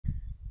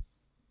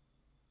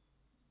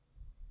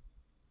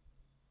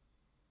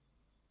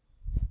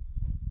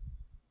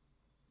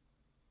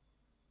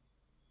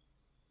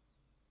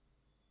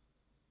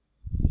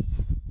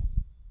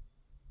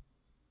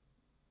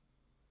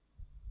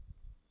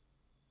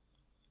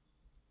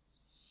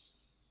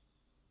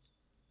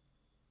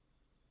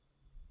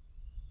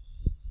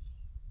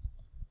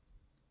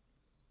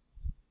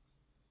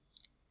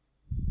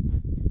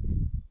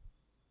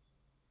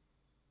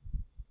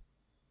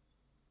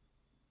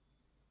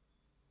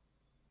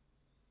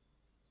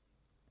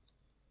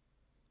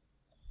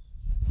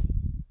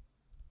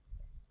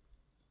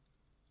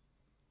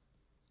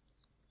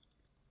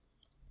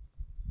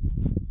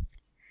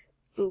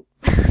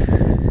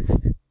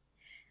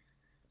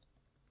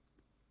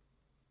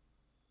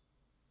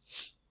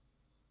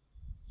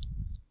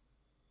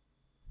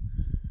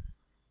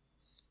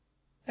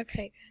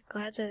Okay,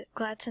 good.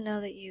 Glad to know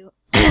that you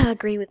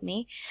agree with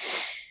me.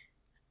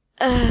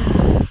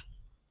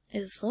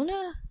 Is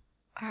Luna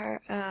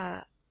her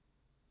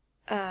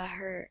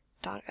her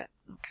daughter?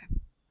 Okay.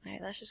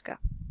 Alright, let's just go.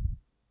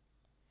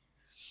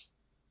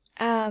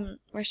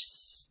 We're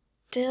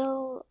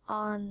still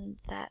on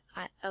that.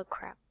 Oh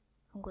crap,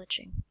 I'm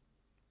glitching.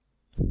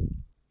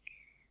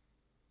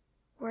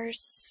 We're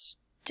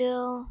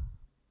still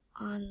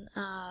on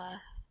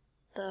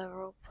the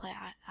roleplay.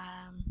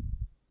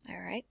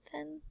 Alright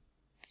then.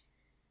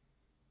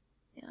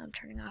 Yeah, I'm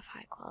turning off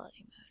high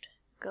quality mode.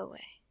 Go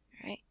away.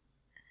 Alright?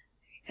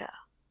 There you go.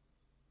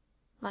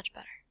 Much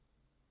better.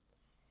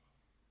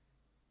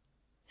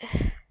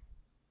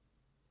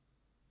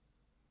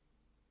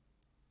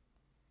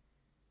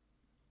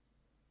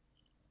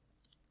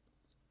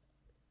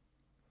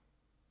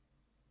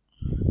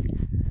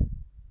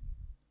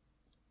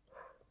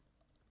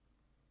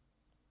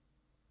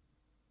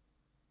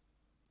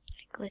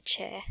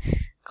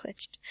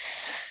 Glitched.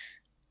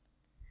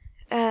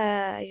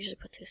 I usually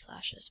put 2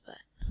 slashes, but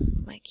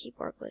my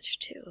keyboard glitched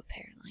too,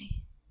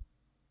 apparently.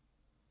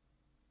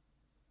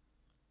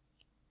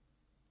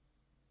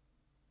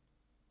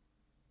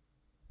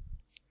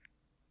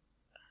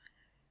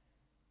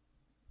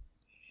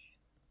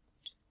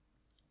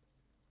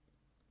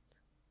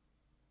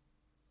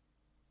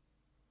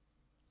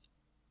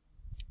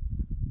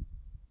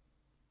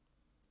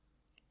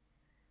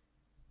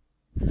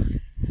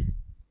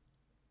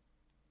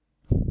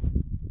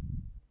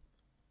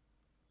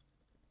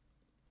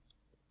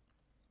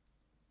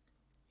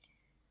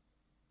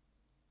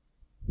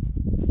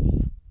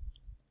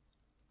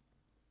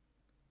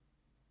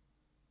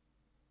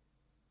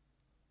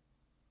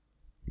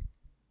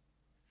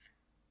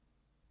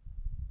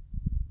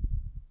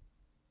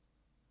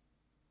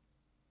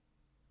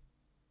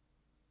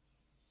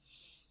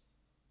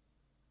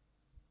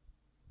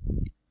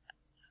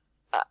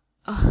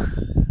 Oh,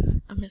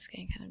 I'm just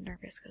getting kind of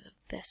nervous because of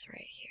this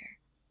right here.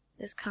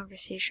 This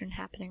conversation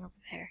happening over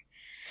there.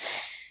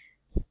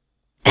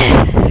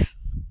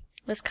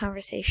 This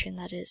conversation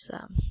that is,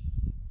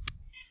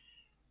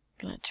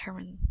 gonna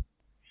determine...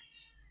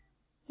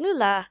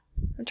 Lula!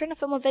 I'm trying to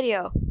film a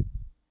video.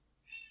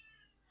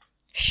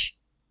 Shh.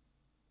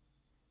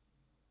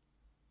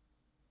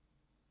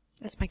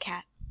 That's my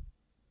cat.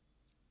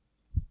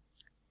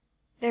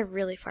 They're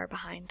really far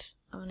behind.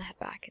 I'm gonna head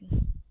back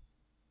and...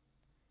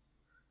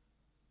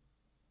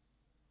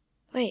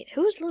 Wait,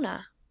 who's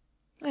Luna?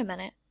 Wait a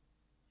minute.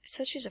 It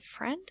says she's a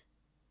friend?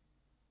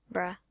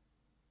 Bruh.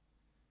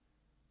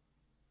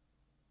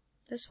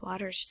 This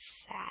water's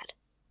sad.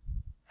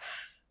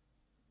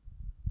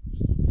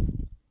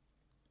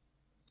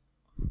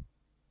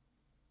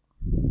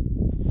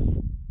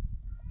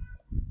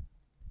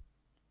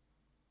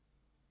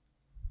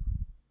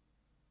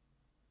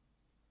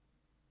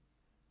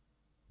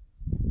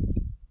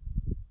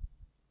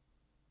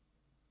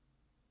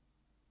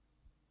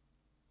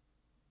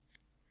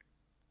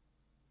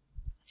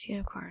 It's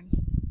unicorn.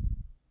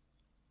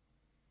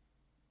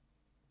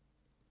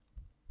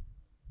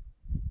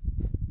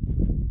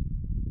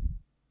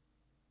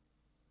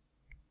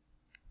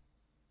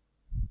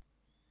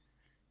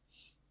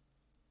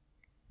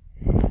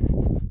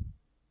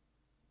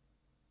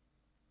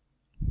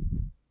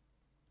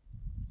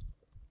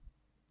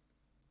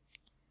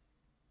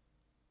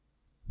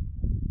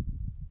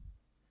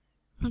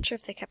 I'm not sure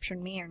if they captured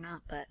me or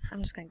not, but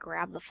I'm just gonna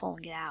grab the foal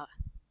and get out.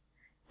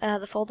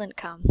 The foal didn't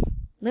come.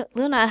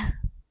 Luna!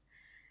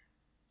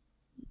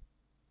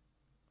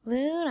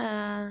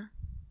 Luna!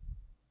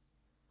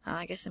 Oh,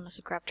 I guess I must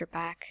have grabbed her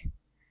back.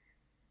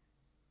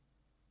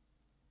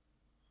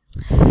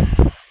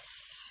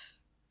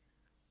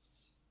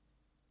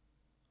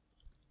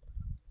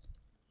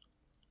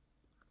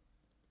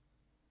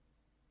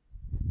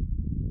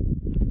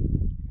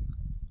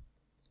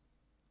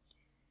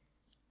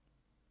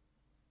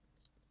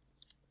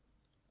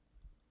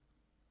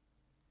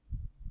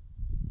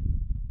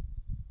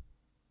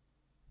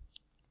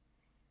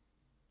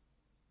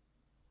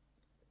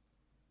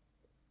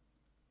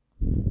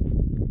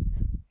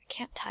 I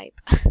can't type.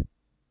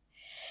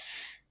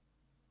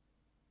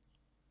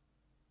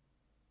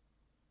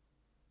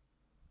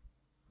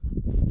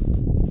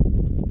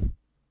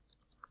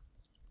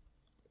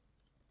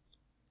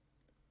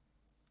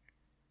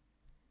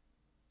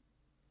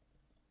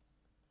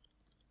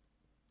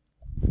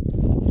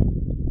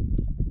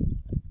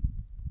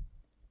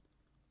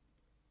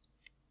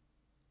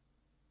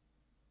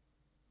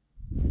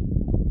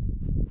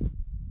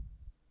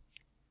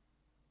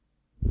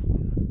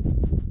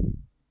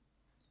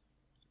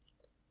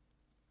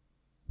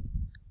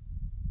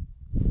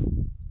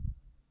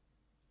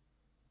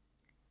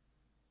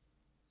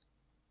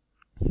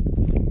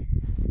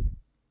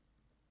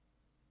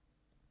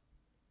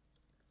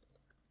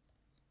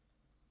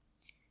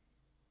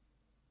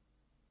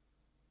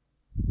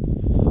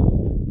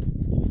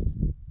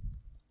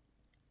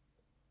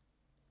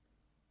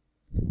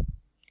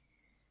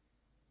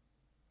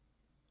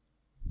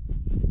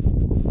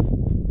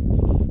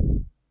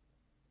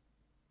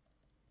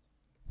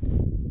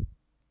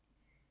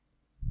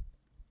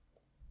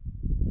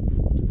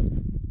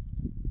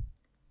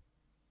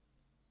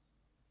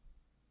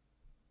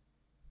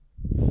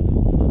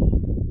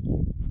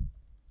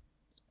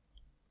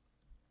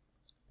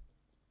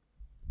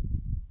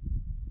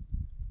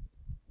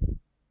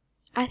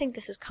 I think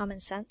this is common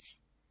sense.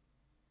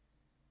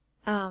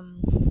 Oh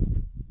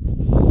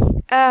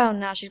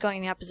no, she's going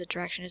in the opposite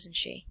direction, isn't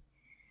she?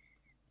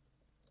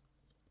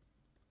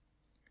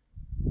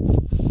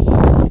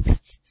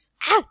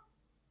 Ah!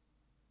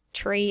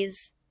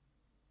 Trees.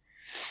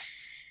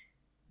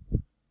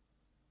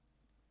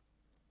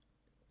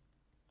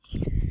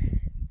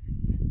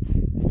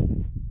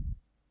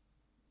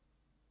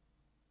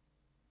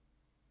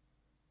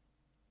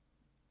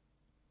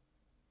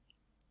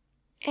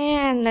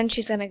 And then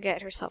she's gonna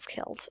get herself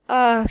killed.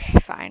 Okay,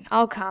 fine.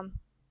 I'll come.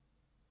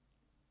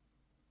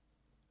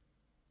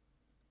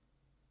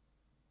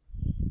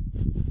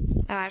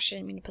 Oh, I actually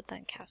didn't mean to put that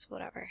in caps.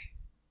 Whatever.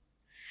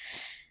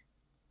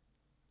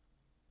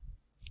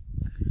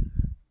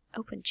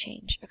 Open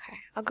change. Okay.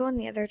 I'll go in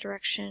the other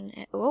direction.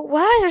 And, oh,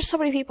 what? There's so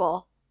many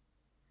people.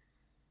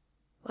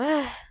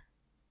 What?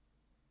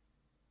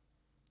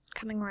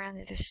 Coming around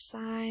the other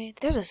side.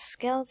 There's a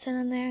skeleton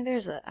in there.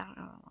 There's a... I don't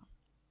know.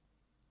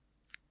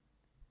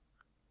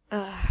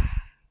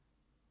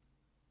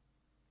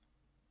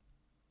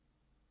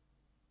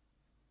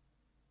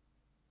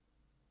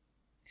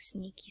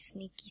 Sneaky,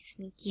 sneaky,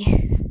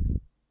 sneaky.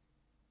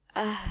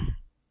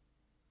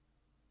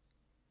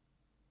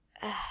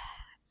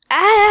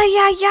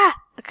 Yeah.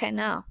 Okay,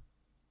 no.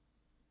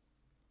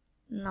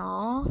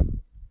 No.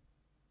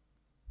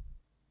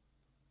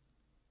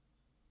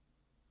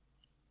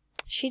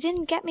 She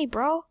didn't get me,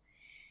 bro.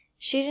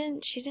 She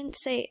didn't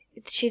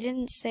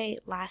say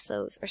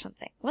lassos or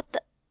something. What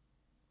the?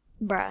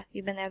 Bruh,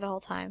 you've been there the whole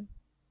time.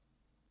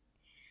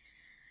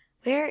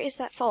 Where is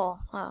that foal?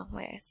 Oh,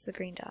 wait, it's the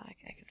green dot I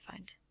can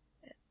find.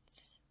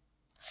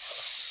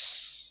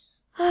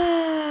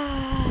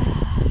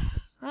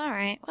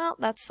 Alright, well,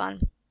 that's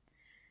fun.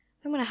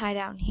 I'm gonna hide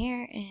out in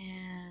here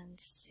and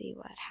see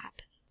what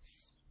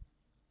happens.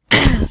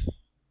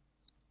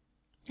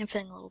 I'm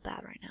feeling a little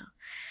bad right now.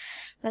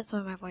 That's why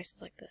my voice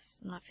is like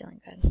this. I'm not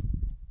feeling good.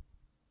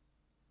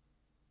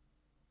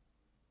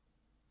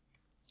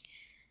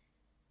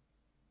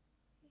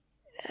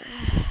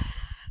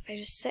 If I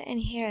just sit in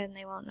here, then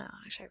they won't know.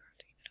 Actually, I have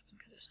to keep it open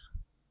because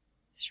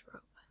there's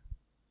rope.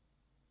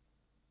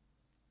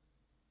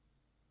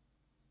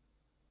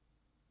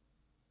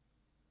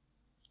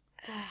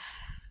 Come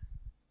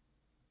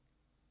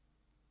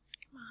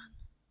on.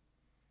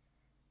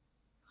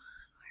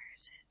 Where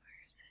is it?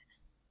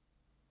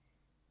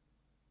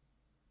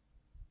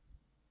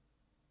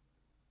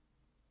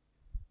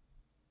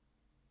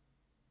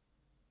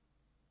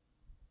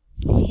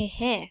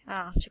 Heh.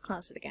 Oh, she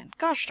closed it again.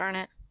 Gosh darn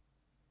it.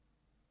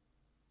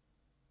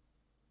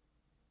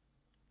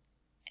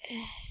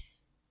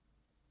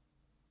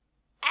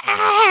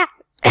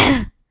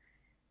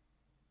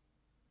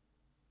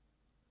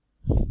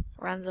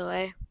 Runs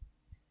away.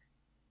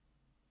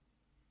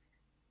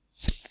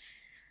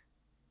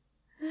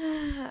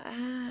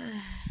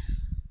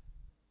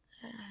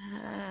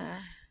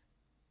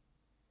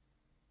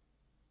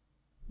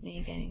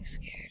 Me getting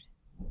scared.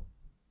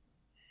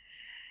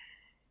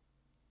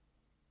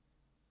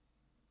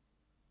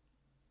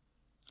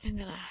 I'm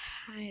gonna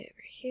hide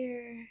over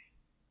here.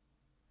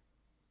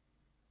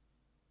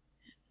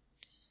 And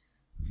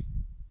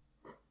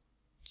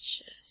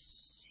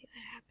just see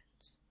what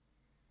happens.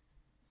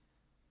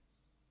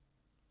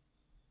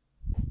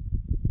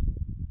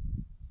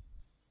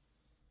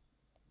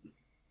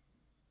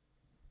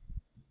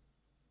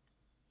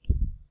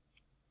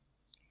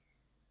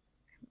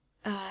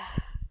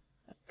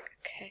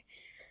 Okay.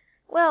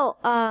 Well,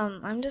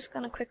 I'm just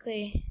gonna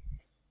quickly...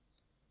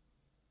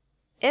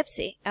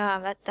 Ipsy.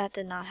 That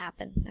did not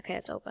happen. Okay,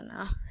 it's open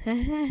now.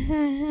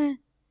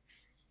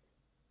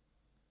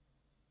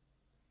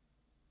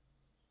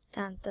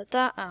 Dun, da,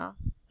 da. Oh,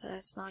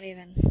 that's not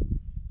even...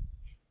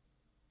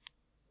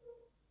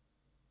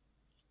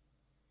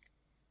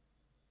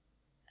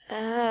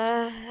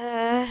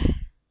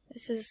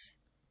 This is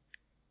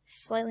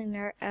slightly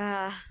no.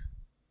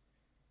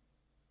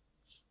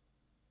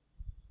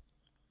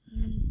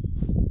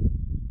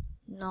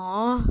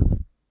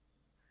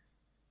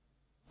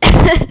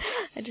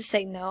 I just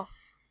say no.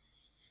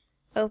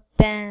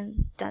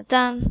 Open. Dun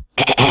dun.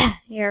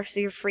 You're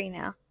free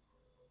now.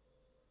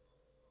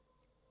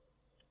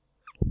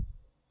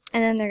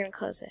 And then they're gonna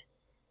close it.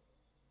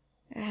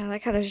 I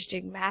like how they're just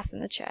doing math in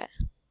the chat.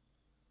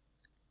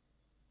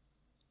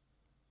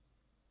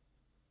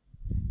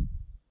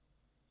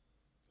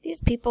 These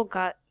people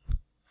got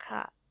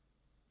caught.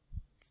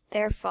 It's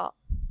their fault.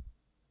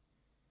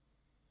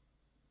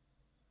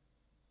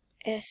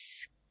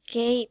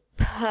 Escape,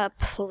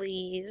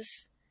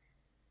 please.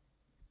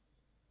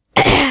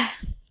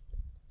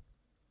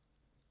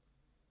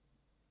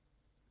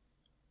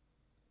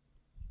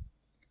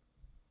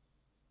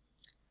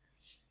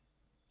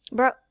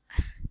 Bro.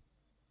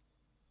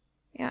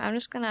 Yeah, I'm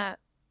just gonna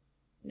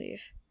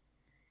leave.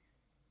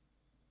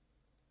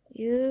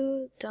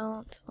 You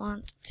don't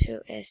want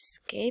to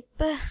escape.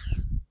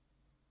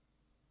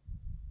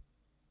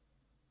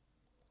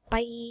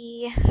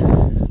 Bye.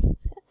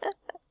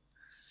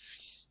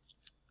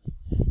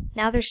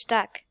 Now they're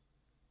stuck.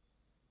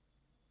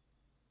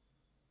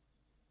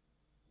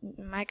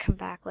 Might come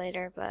back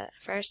later, but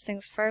first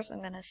things first,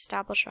 I'm gonna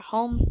establish a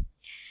home.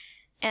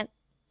 And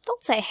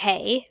don't say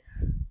hay.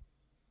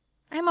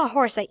 I'm a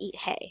horse, I eat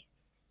hay.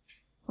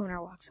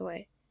 Owner walks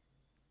away.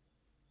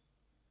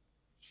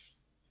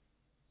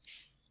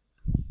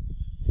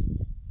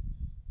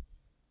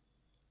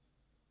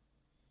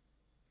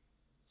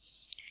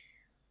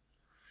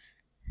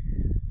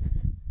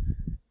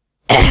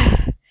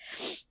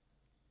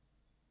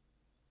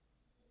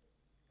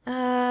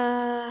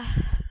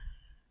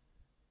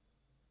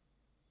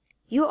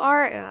 You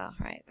are, oh,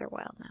 right, they're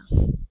wild now.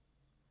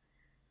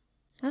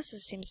 This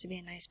just seems to be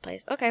a nice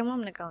place. Okay, well, I'm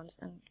gonna go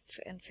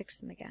and fix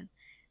them again.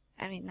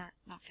 I mean, not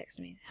fix,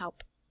 I mean,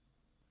 help.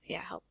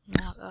 Yeah, help.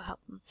 I'll go help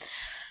them.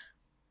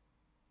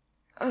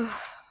 Ugh.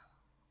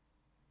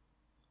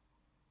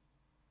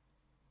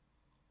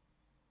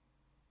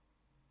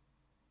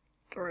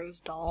 Rose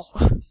doll.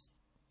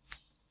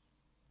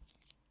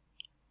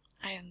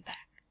 I am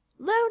back.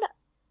 Load up!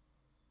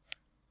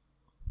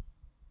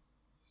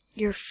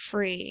 You're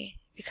free.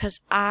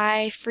 Because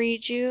I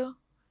freed you?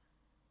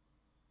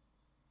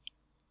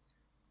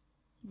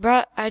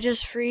 Bruh, I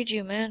just freed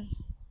you, man.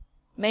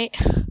 Mate.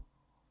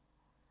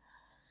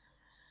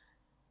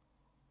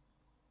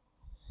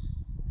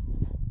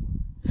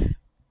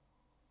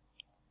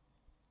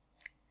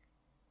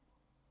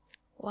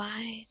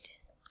 Why did...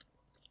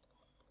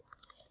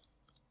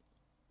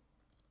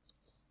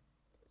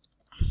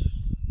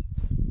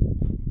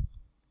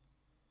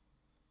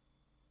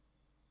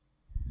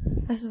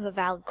 This is a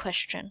valid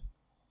question.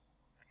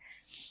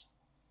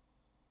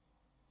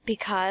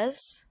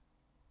 Because...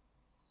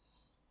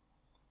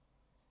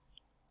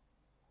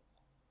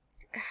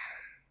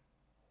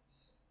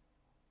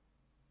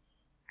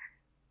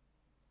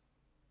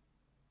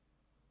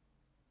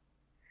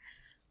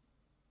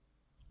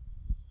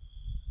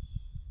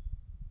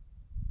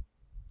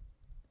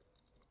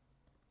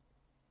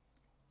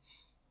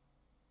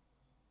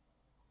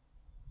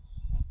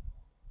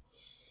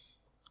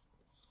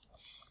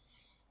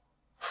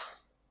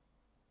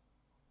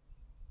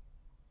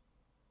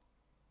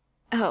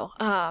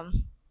 Oh,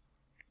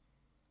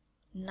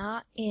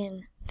 not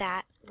in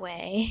that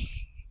way.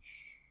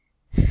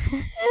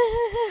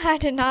 I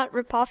did not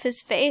rip off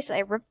his face. I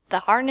ripped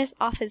the harness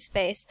off his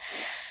face.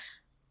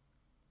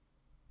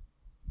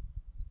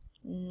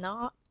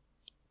 Not.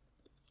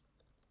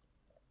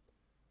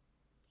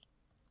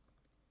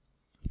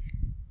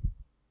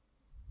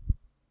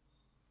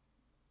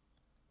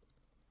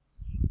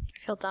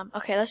 I feel dumb.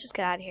 Okay, let's just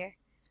get out of here.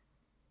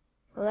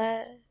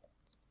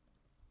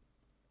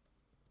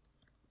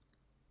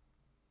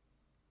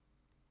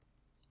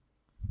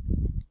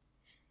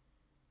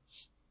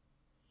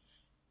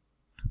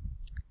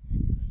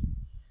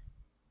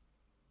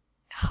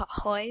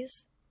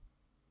 Hoys.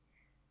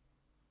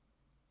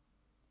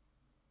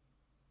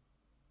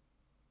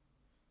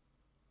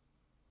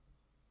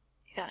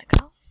 You gotta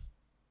go.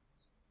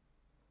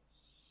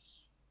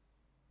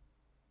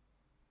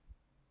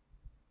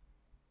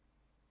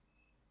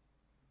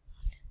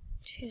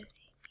 To the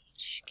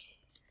beach cave.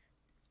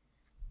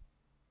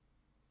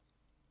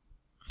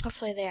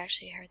 Hopefully they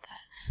actually heard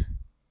that.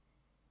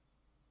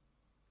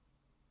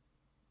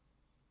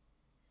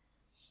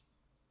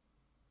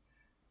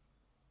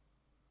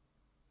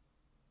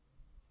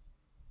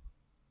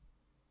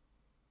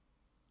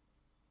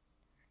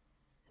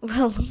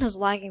 Well, Luna's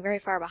lagging very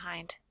far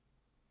behind.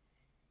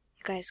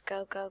 You guys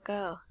go, go,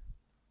 go.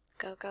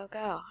 Go, go,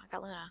 go. I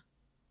got Luna.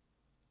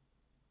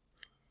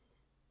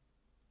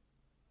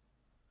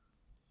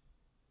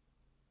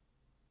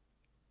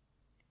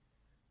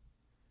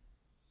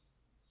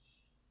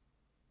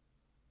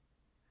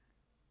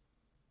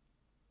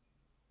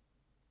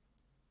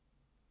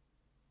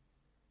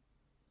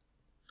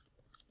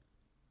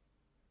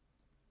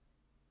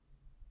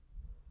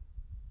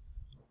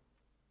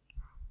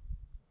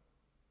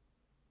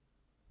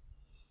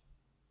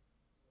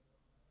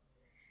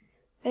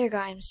 There you go,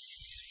 I'm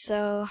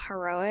so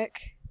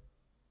heroic.